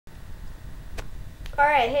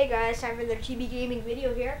Alright, hey guys, time for the TB Gaming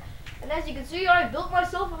video here. And as you can see, I built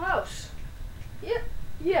myself a house.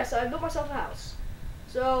 Yes, I built myself a house.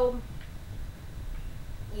 So,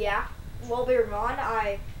 yeah, while we were gone,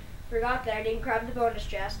 I forgot that I didn't grab the bonus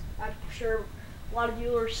chest. I'm sure a lot of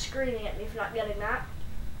you are screaming at me for not getting that.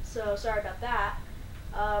 So, sorry about that.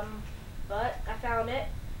 But I found it.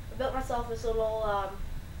 I built myself this little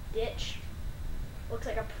ditch. Looks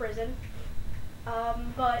like a prison.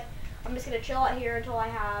 But I'm just gonna chill out here until I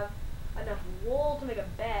have enough wool to make a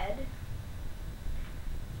bed.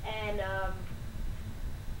 And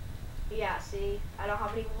yeah, see, I don't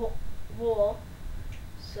have any wool,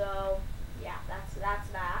 so yeah, that's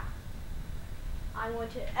that. I'm going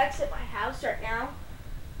to exit my house right now.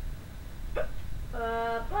 But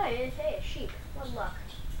hey, a sheep. What luck?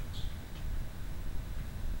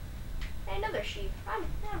 Hey, another sheep.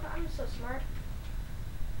 I'm so smart.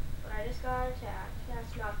 But I just got attacked.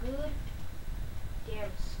 That's not good.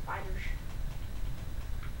 Damn spiders.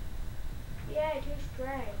 Yay, 2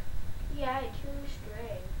 string. Yay, 2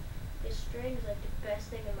 string. This string is like the best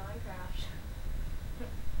thing in Minecraft.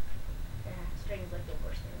 Yeah, string is like the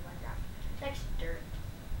worst thing in Minecraft. Next, dirt.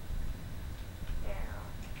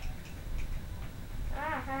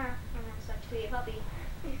 Yeah. Sucks to be a puppy.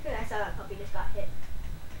 I saw that puppy just got hit.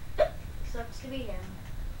 Sucks to be him.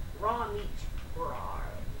 Raw meat. Raw.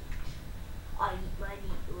 I eat my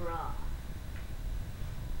meat raw.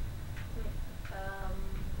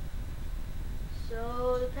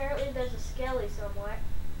 So apparently there's a skelly somewhere.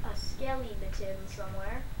 A skeleton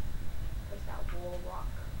somewhere. Where's that wool rock?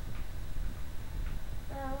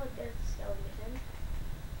 Oh, look, there's a skeleton.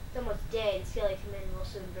 It's almost dead. Skeleton will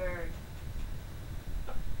soon burn.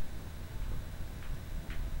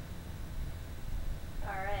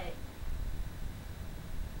 Alright.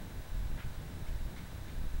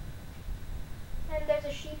 And there's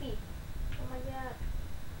a sheepy. Oh my god.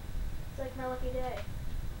 It's like my lucky day.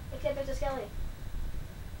 Except there's a skelly.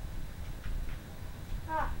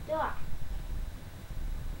 Duck.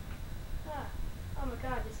 Oh my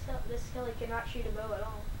god, this skelly cannot shoot a bow at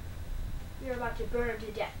all. You're about to burn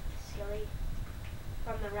to death, skelly.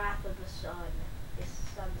 From the wrath of the sun. This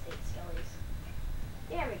sun's hate skellies.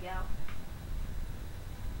 There we go.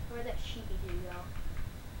 Where'd that sheepy dude go?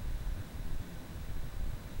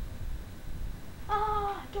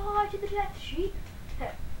 Die to the death, sheep!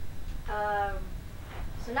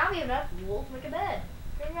 So now we have enough wool to make a bed.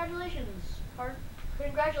 Congratulations,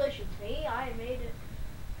 congratulations me, I made it.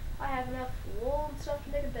 I have enough wool and stuff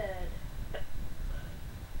to make a bed.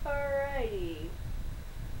 Alrighty.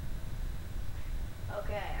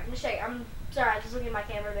 Okay, I'm just checking. I'm sorry, I'm just looking at my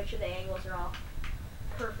camera to make sure the angles are all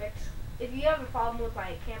perfect. If you have a problem with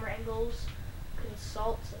my camera angles,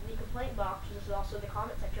 consult the complaint box, which is also the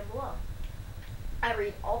comment section below. I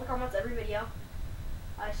read all the comments every video.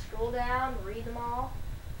 I scroll down, read them all.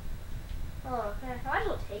 Oh, man, I might as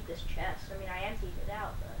well take this chest. I mean, I emptied it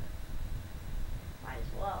out, but might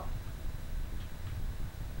as well.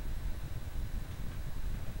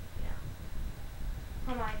 Yeah.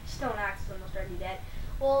 Oh, my stone axe is almost already dead.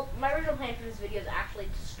 Well, my original plan for this video is actually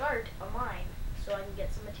to start a mine, so I can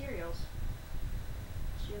get some materials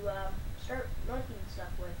to start making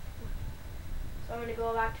stuff with. So I'm going to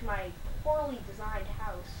go back to my poorly designed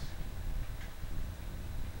house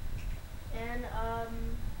and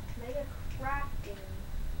make a crafting.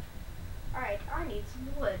 Alright, I need some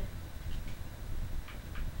wood.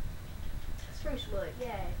 Spruce wood,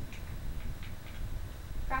 yay.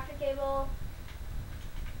 Crafting table.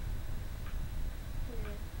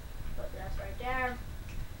 Put this right there.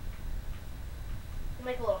 We'll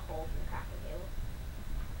make a little hole for the crafting table.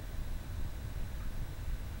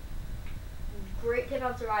 Great tip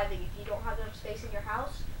on surviving. If you don't have enough space in your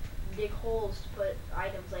house, dig holes to put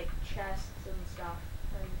items like chests and stuff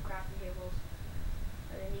and crafting tables.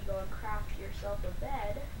 And then you go and craft yourself a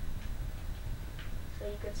bed so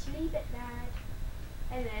you can sleep at night.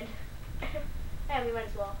 And then, and we might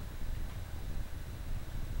as well.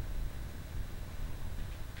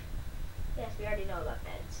 Yes, we already know about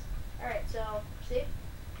beds. Alright, so, see?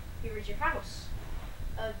 Here's your house.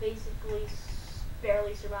 A basically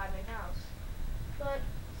barely surviving house. But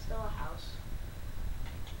still a house.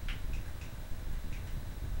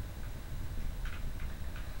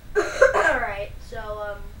 Alright,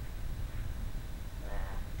 so,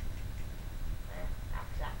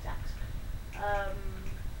 axe.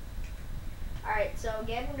 Alright, so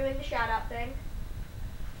again, we're doing the shout out thing.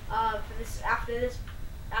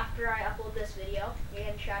 After I upload this video,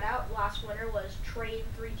 again, shout out. Last winner was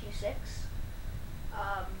Train326.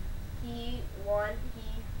 He won.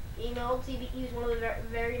 He emailed TB. He was one of the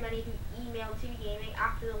very many who emailed TB Gaming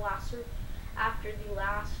after after the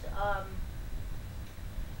last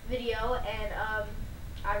video, and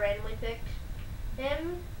I randomly picked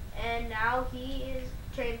him, and now he is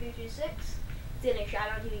Train326. He's getting a shout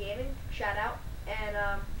out on TV Gaming, shout out, and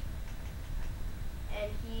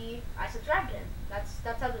I subscribed to him. That's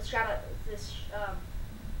how this shout out, this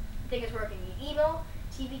thing is working. You email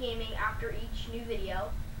TV Gaming after each new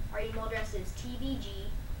video. Our email address is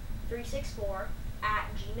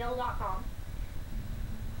tbg364@gmail.com,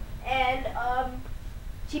 and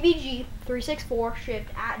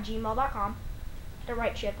tbg364shift@gmail.com. The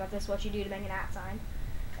right shift, that's what you do to make an @ sign.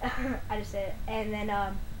 I just said it. And then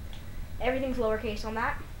everything's lowercase on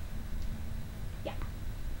that. Yeah.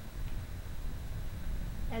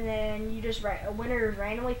 And then you just write a winner is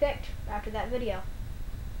randomly picked after that video.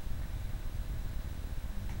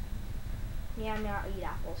 Yeah, I'm not eat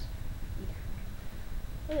apples.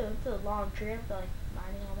 Ew, it's a long trip, like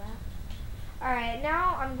mining all that. Alright,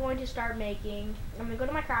 now I'm going to start making, I'm going to go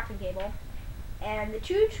to my crafting table, and the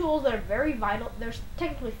 2 tools that are very vital, there's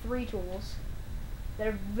technically 3 tools that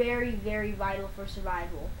are very, very vital for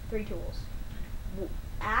survival. 3 tools.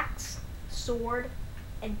 Axe, sword,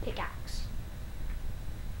 and pickaxe.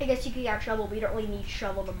 I guess you could get a shovel, but you don't really need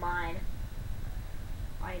shovel to mine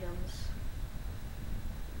items.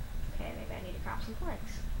 Okay, maybe I need to craft some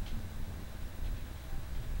planks.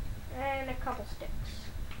 And a couple sticks.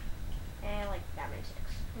 And like that many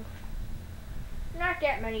sticks. Not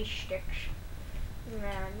that many sticks.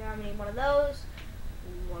 Now I need one of those.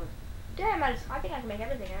 Damn, I think I can make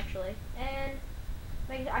everything actually. And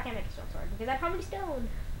I can't make a stone sword because I have how many stone?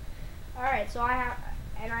 Alright, so I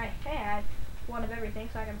had one of everything,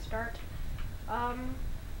 so I can start a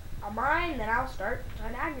mine, then I'll start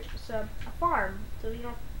a farm. So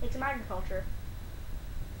make some agriculture.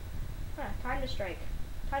 Time to strike.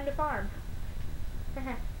 Time to farm.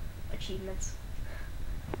 Achievements.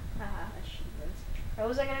 Achievements. What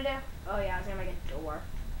was I gonna do? Oh yeah, I was gonna make a door.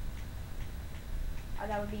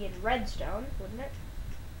 That would be in redstone, wouldn't it?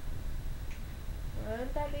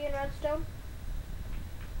 Wouldn't that be in redstone?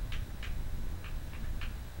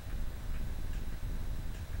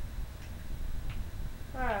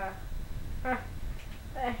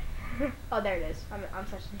 Oh, there it is. I'm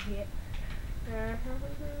such an idiot.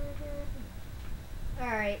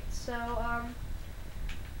 Alright, so,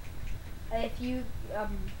 if you, I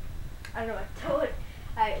don't know what to tell it.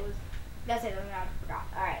 That's it, I forgot.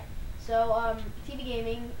 Alright, so, TV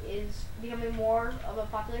Gaming is becoming more of a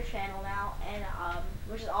popular channel now, and,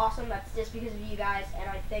 which is awesome. That's just because of you guys, and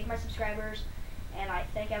I thank my subscribers, and I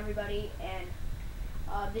thank everybody, and,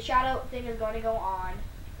 the shout out thing is going to go on.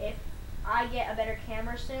 If I get a better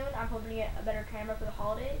camera soon, I'm hoping to get a better camera for the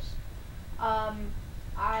holidays.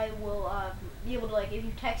 I will be able to, like, if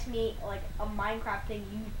you text me like a Minecraft thing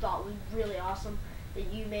you thought was really awesome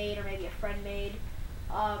that you made or maybe a friend made,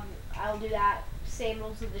 I'll do that. Same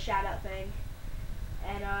rules with the shout out thing.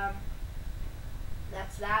 And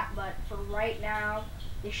that's that. But for right now,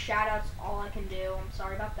 the shout out's all I can do. I'm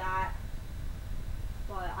sorry about that.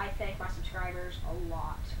 But I thank my subscribers a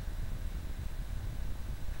lot.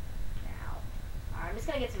 Now, I'm just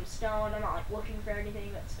gonna get some stone. I'm not like looking for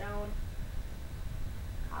anything but stone.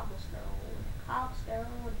 Cobblestone.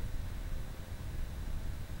 Cobblestone.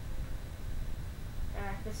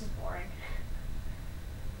 This is boring.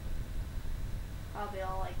 I'll be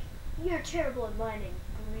all like, "You're terrible at mining,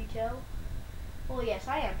 burrito." Well, yes,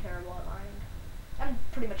 I am terrible at mining. I'm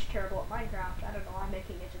pretty much terrible at Minecraft. I don't know why I'm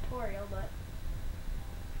making a tutorial, but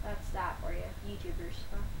that's that for you, YouTubers.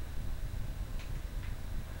 Huh?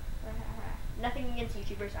 Nothing against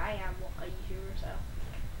YouTubers. I am a YouTuber, so.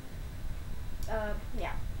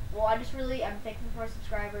 Yeah. Well, I'm thankful for my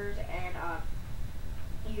subscribers, and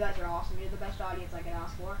you guys are awesome. You're the best audience I could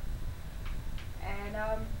ask for. And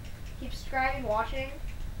keep subscribing, watching.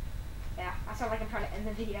 Yeah, I sound like I'm trying to end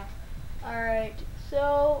the video. Alright,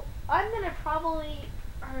 so I'm gonna probably,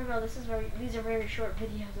 I don't know, these are very short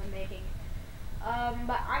videos I'm making.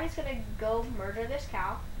 But I'm just gonna go murder this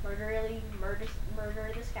cow. Murder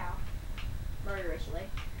this cow. Murderously.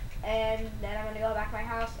 And then I'm gonna go back to my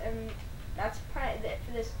house, and that's kind of it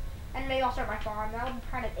for this. And maybe I'll start my farm. That'll be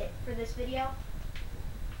kind of it for this video.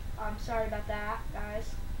 I'm sorry about that,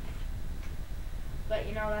 guys. But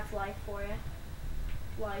you know, that's life for you.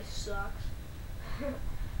 Life sucks. Where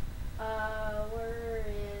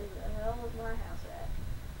the hell is my house at?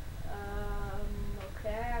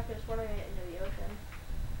 Okay, I just want to get into the ocean.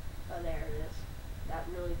 Oh, there it is. That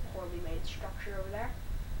really poorly made structure over there.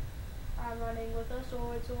 I'm running with a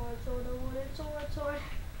sword, a wooden sword.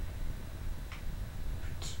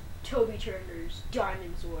 Toby Turner's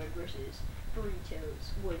diamond sword versus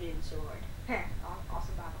Burrito's wooden sword.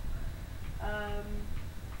 Awesome battle.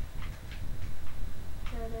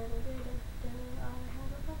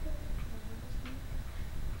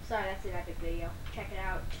 sorry, that's an epic video. Check it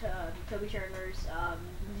out. Toby Turner's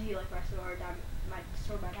Do You Like My Sword? My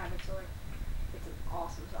Sword, My Diamond Sword. It's an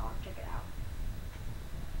awesome song. Check it out.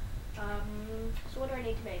 So what do I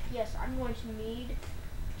need to make? Yes, I'm going to need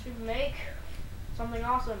to make something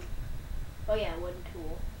awesome. Oh yeah, wooden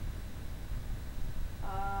tool.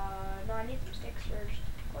 No, I need some sticks first.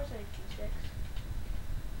 Of course I need some sticks.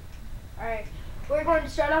 Alright, we're going to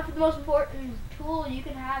start off with the most important tool you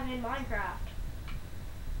can have in Minecraft.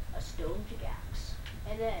 A stone pickaxe.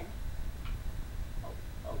 And then,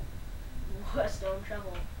 a stone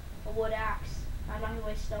shovel. A wood axe. I'm not going to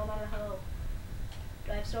waste stone on a hoe.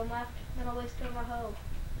 Do I have stone left? Then I'll waste stone on a hoe.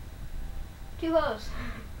 2 hoes.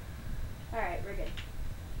 Alright, we're good.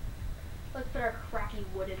 Let's put our crappy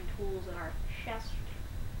wooden tools in our chest.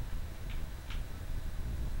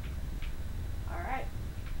 Alright.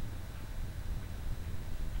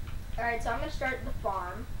 Alright, so I'm going to start the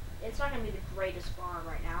farm. It's not going to be the greatest farm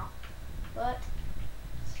right now, but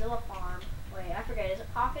still a farm. Wait, I forget, is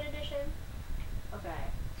it Pocket Edition? Okay,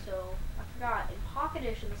 so I forgot, in Pocket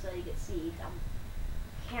Edition this is how you get seeds.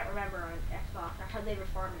 I can't remember on Xbox. I heard they were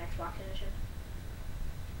farming Xbox Edition.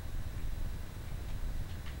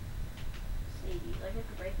 See, do you like have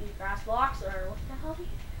to break these grass blocks, or what the hell do you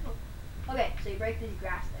do? Okay, so you break these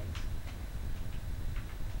grass things.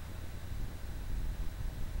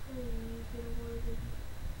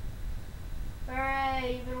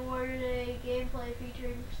 Alright, you've been awarded a gameplay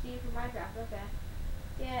featuring Steve from Minecraft. Okay.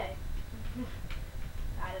 Yay.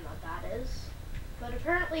 I don't know what that is. But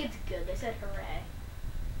apparently it's good. They said hooray.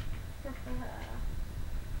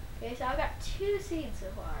 Okay, so I've got 2 seeds so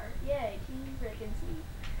far. Yay, 2 freaking seeds.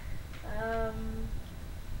 Am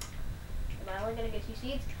I only gonna get 2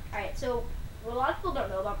 seeds? Alright, so what a lot of people don't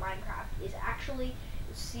know about Minecraft is actually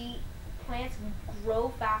plants grow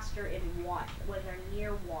faster in water when they're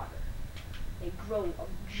near water. They grow a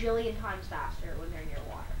jillion times faster when they're near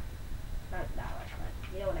water. Not that much,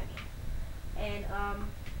 but you know what I mean. And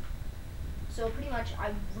so pretty much,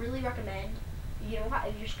 I really recommend, you know,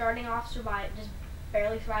 if you're starting off just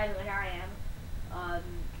barely surviving like I am,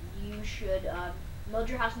 you should build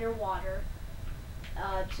your house near water,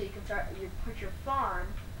 so you can put your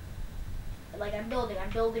farm. Like I'm building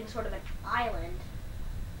sort of an island.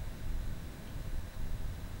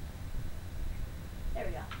 There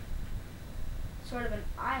we go. Sort of an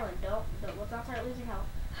island. Let's not start losing health.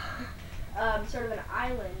 Sort of an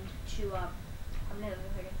island to I'm never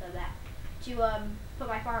gonna say that. To put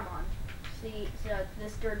my farm on. See, so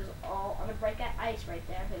this dirt is all. I'm gonna break that ice right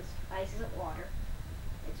there because ice isn't water.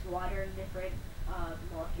 It's water in different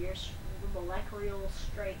molecular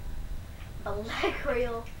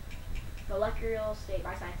state.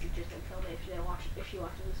 My science teacher's gonna kill me if she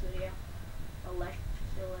watches this video.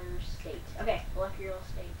 Molecular state. Okay, molecular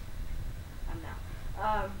state. I'm now.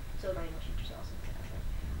 So my English teacher also said that.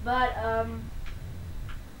 But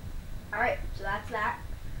alright, so that's that.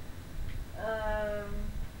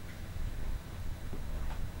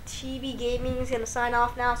 TV Gaming is gonna sign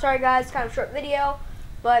off now. Sorry guys, kind of short video,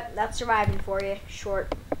 but that's surviving for you.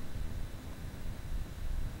 Short.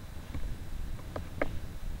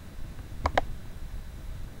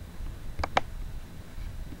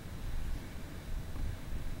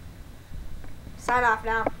 Sign off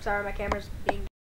now. Sorry, my camera's being